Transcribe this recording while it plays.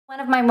One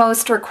of my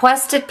most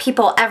requested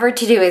people ever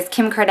to do is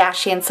Kim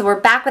Kardashian, so we're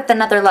back with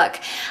another look.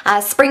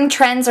 Spring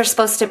trends are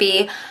supposed to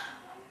be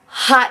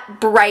hot,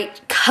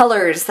 bright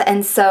colors,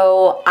 and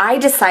so I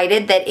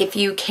decided that if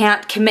you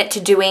can't commit to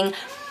doing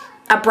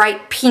a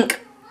bright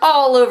pink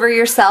all over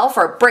yourself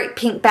or a bright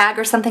pink bag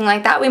or something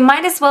like that, we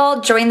might as well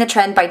join the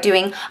trend by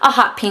doing a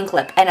hot pink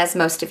lip. And as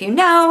most of you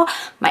know,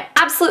 my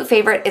absolute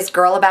favorite is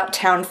Girl About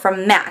Town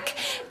from MAC.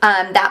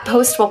 That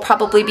post will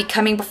probably be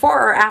coming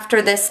before or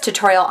after this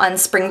tutorial on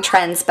spring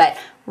trends, but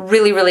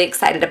really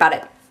excited about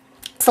it.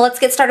 So let's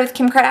get started with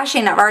Kim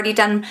Kardashian. I've already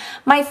done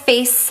my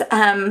face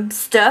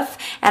stuff,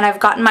 and I've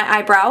gotten my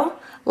eyebrow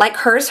like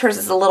hers. Hers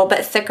is a little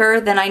bit thicker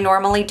than I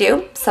normally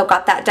do, so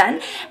got that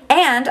done.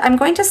 And I'm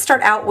going to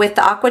start out with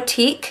the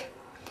Aquatique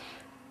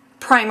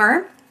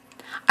primer.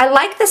 I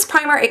like this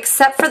primer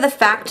except for the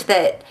fact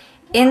that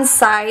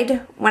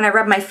inside, when I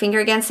rub my finger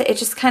against it, it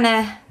just kind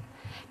of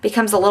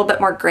becomes a little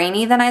bit more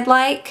grainy than I'd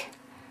like.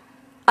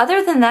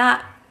 Other than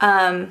that,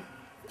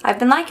 I've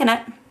been liking it.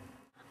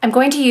 I'm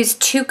going to use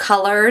two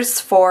colors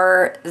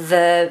for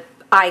the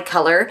eye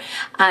color.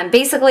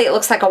 Basically, it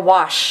looks like a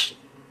wash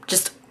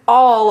just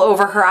all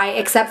over her eye,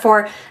 except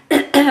for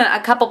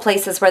a couple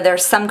places where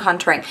there's some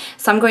contouring.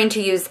 So I'm going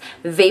to use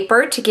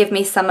Vapor to give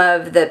me some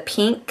of the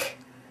pink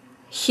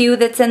hue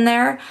that's in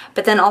there,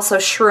 but then also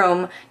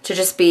Shroom to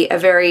just be a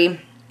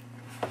very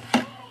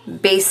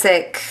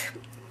basic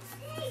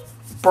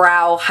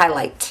brow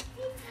highlight.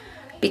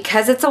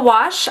 Because it's a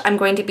wash, I'm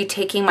going to be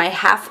taking my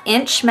 1/2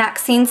 inch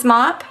Maxine's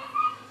mop,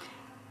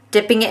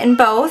 dipping it in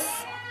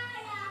both,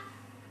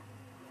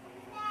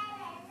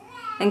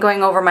 and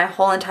going over my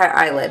whole entire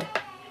eyelid.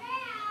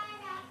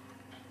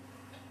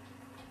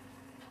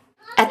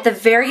 At the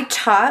very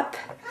top,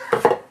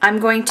 I'm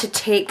going to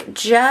take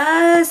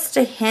just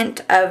a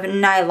hint of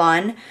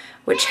Nylon,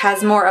 which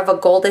has more of a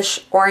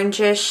goldish,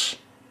 orangish.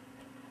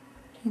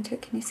 Can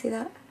you see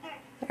that?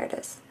 There it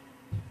is.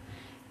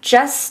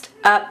 Just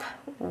up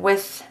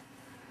with,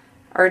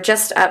 or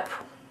just up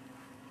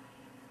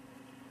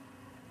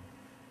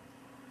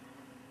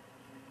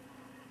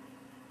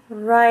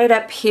right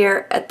up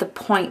here at the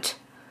point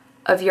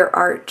of your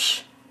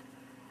arch,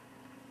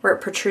 where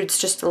it protrudes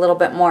just a little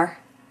bit more.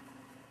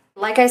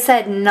 Like I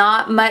said,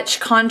 not much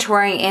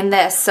contouring in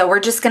this, so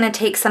we're just going to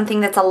take something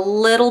that's a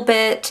little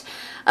bit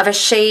of a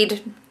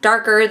shade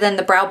darker than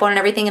the brow bone and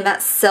everything, and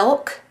that's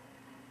Silk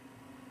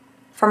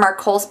from our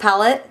Kohl's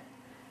palette.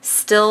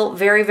 Still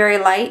very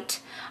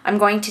light. I'm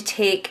going to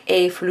take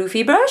a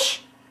floofy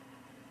brush.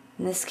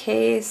 In this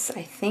case,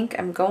 I think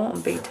I'm going to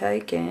be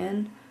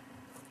taking,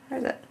 where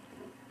is it?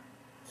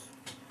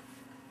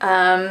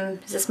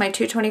 Is this my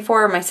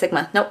 224 or my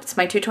Sigma? Nope, it's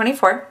my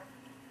 224.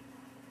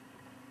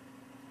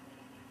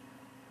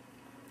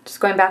 Just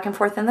going back and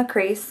forth in the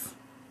crease.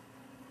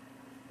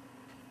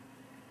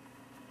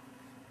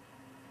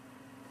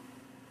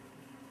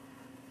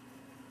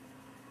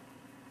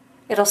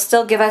 It'll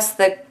still give us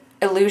the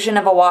illusion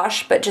of a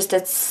wash, but just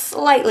a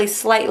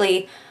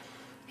slightly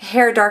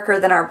hair darker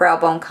than our brow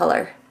bone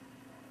color.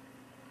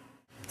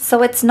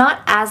 So it's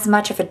not as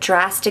much of a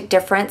drastic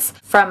difference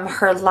from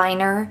her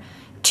liner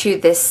to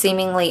this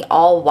seemingly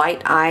all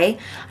white eye.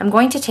 I'm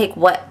going to take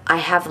what I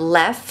have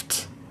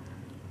left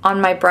on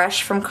my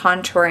brush from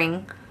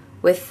contouring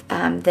with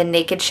the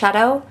Naked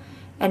shadow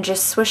and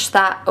just swish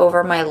that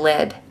over my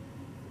lid.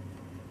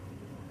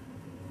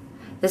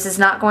 This is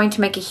not going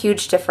to make a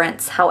huge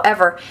difference.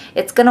 However,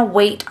 it's going to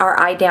weight our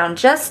eye down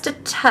just a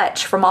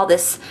touch from all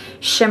this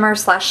shimmer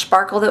 /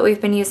 sparkle that we've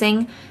been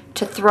using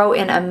to throw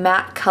in a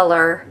matte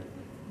color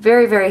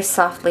very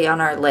softly on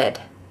our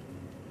lid.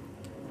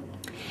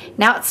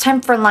 Now it's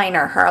time for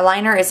liner. Our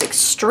liner is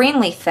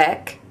extremely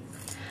thick.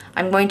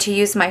 I'm going to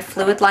use my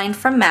Fluid Line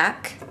from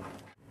MAC.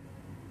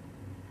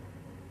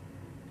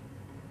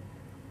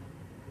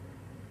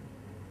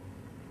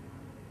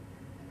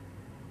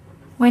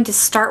 I'm going to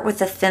start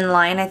with a thin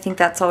line. I think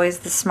that's always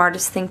the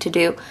smartest thing to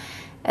do,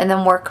 and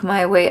then work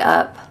my way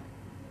up.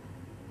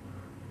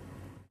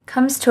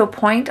 Comes to a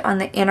point on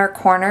the inner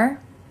corner.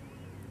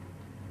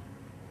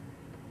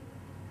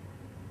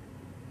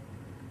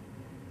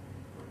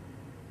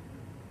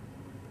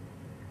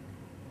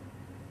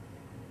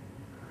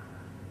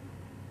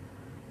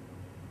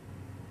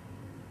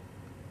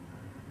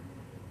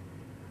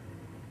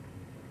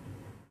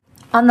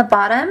 On the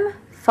bottom,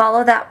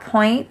 follow that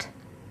point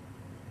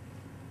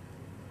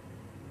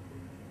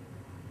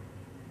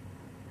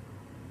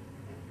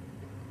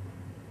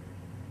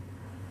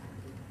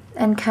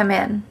and come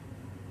in.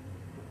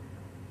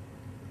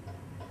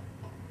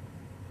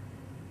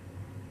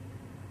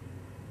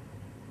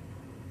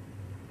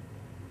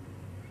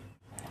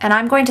 And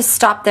I'm going to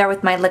stop there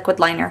with my liquid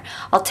liner.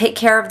 I'll take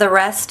care of the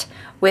rest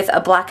with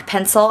a black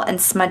pencil and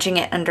smudging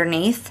it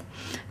underneath,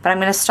 but I'm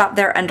going to stop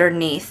there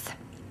underneath.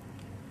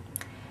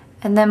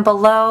 And then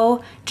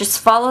below, just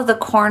follow the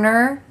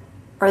corner,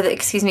 or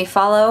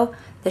follow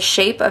the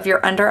shape of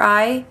your under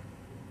eye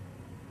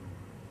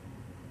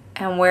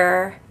and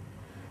where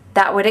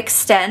that would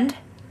extend.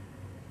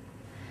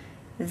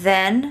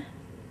 Then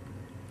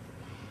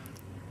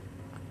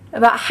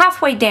about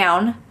halfway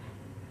down,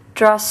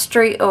 draw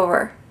straight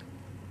over.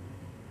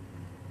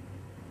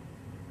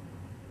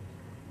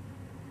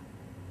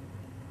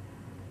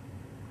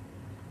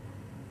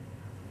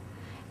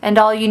 And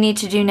all you need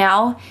to do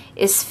now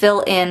is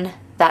fill in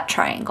that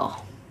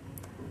triangle.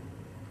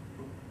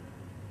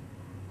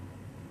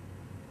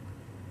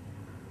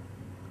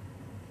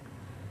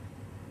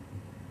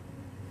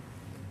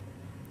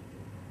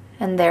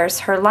 And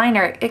there's her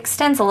liner. It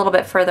extends a little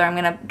bit further. I'm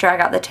going to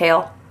drag out the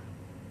tail.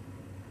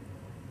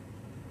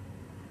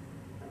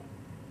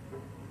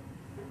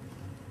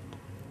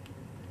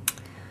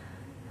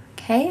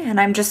 Okay, and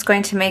I'm just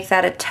going to make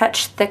that a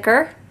touch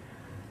thicker.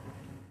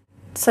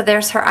 So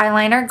there's her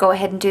eyeliner. Go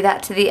ahead and do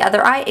that to the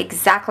other eye,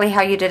 exactly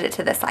how you did it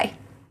to this eye.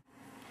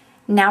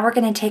 Now we're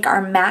going to take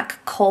our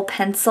MAC kohl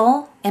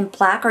pencil in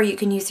black, or you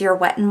can use your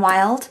Wet n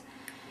Wild,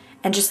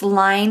 and just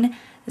line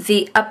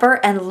the upper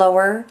and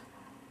lower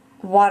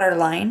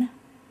waterline.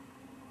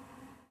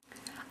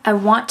 I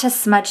want to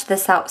smudge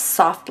this out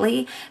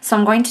softly, so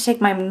I'm going to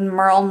take my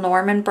Merle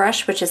Norman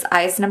brush, which is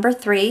eyes number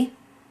 3.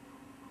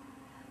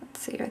 Let's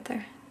see right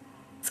there.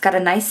 It's got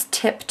a nice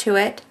tip to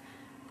it,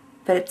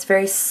 but it's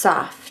very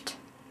soft.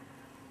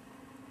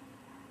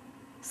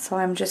 So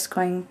I'm just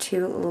going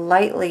to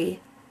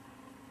lightly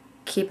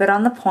keep it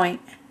on the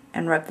point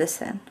and rub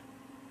this in.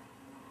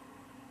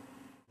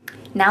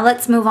 Now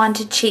let's move on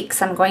to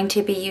cheeks. I'm going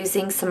to be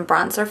using some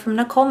bronzer from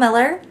Nicole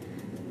Miller,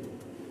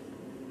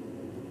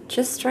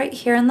 just right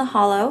here in the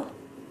hollow.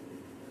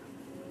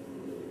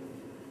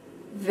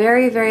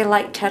 Very, very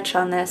light touch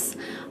on this.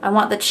 I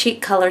want the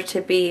cheek color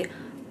to be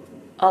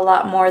a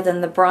lot more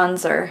than the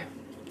bronzer.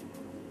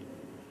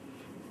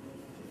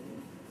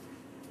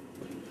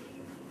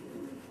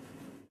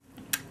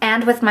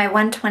 And with my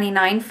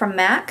 129 from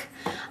MAC,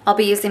 I'll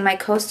be using my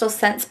Coastal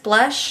Scents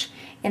blush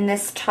in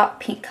this top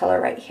pink color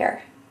right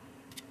here.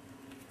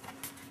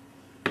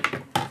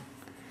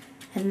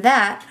 And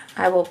that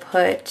I will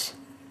put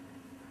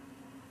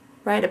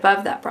right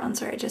above that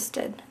bronzer I just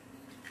did.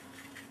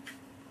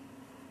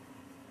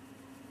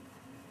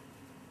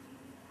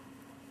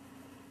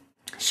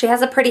 She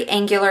has a pretty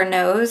angular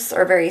nose,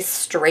 or very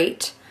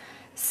straight,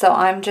 so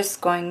I'm just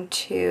going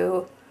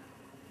to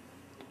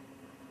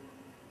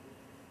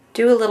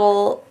do a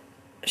little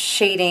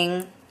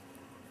shading.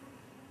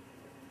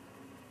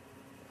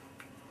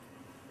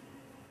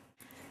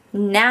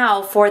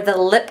 Now for the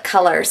lip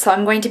color. So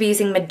I'm going to be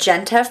using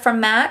magenta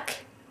from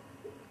MAC.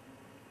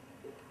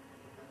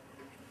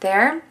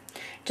 There.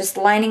 Just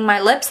lining my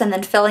lips and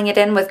then filling it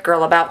in with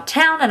Girl About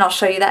Town, and I'll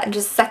show you that in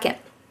just a second.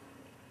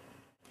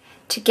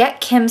 To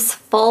get Kim's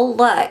full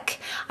look,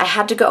 I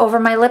had to go over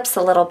my lips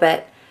a little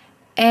bit,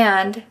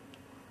 and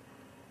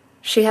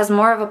she has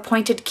more of a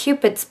pointed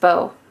Cupid's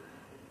bow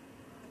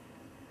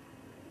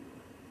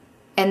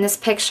in this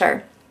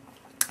picture.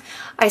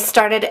 I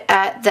started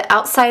at the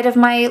outside of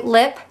my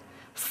lip,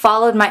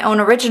 followed my own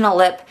original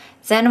lip,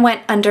 then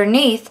went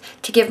underneath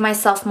to give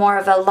myself more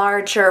of a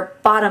larger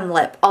bottom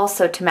lip,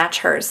 also to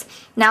match hers.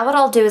 Now what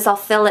I'll do is I'll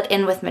fill it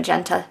in with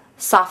magenta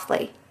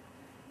softly.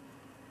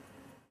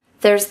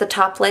 There's the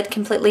top lid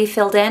completely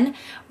filled in.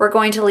 We're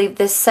going to leave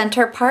this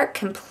center part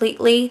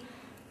completely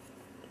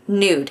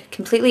nude,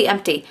 completely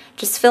empty.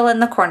 Just fill in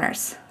the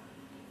corners.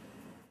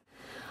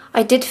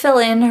 I did fill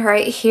in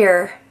right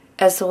here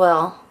as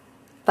well,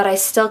 but I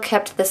still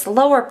kept this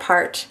lower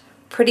part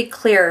pretty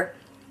clear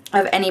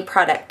of any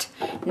product.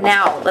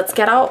 Now let's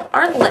get out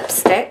our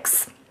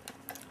lipsticks.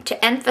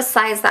 To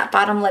emphasize that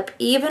bottom lip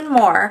even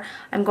more,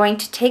 I'm going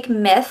to take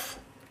Myth,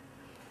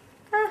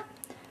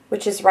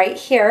 which is right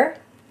here,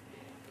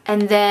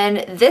 and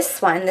then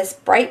this one, this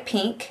bright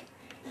pink,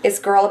 is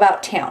Girl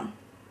About Town.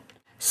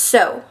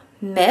 So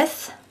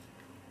Myth,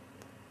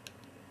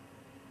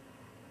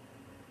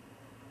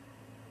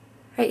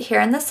 right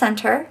here in the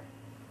center.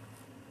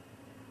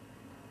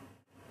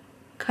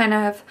 Kind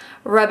of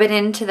rub it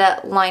into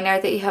that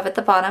liner that you have at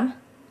the bottom.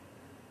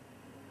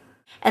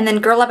 And then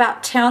Girl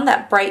About Town,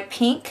 that bright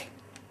pink,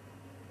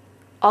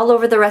 all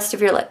over the rest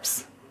of your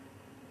lips.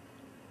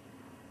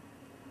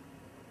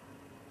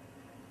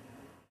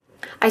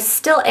 I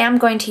still am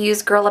going to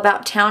use Girl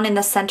About Town in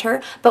the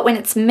center, but when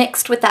it's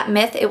mixed with that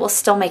Myth, it will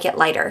still make it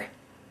lighter.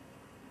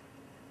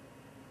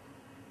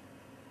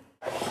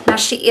 Now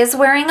she is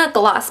wearing a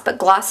gloss, but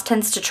gloss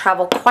tends to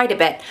travel quite a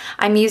bit.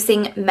 I'm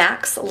using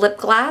MAC's lip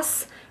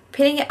gloss,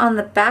 putting it on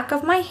the back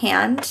of my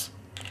hand,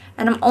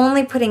 and I'm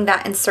only putting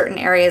that in certain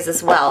areas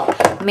as well,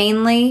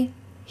 mainly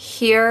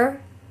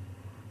here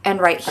and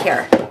right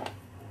here.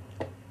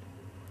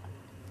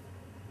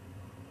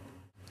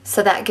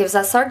 So that gives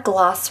us our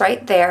gloss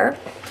right there.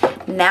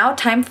 Now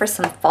time for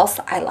some false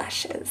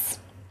eyelashes.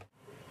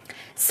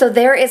 So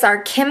there is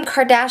our Kim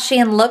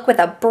Kardashian look with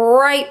a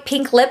bright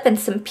pink lip and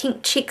some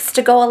pink cheeks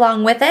to go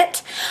along with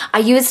it. I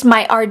used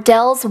my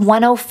Ardell's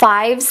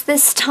 105s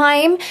this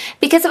time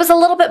because it was a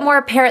little bit more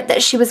apparent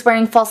that she was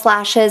wearing false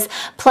lashes,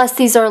 plus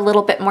these are a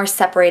little bit more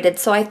separated,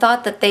 so I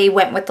thought that they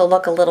went with the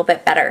look a little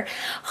bit better.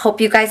 Hope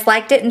you guys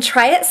liked it and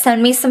try it.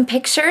 Send me some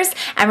pictures,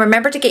 and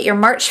remember to get your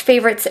March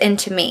favorites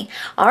into me.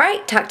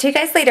 Alright, talk to you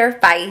guys later.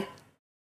 Bye.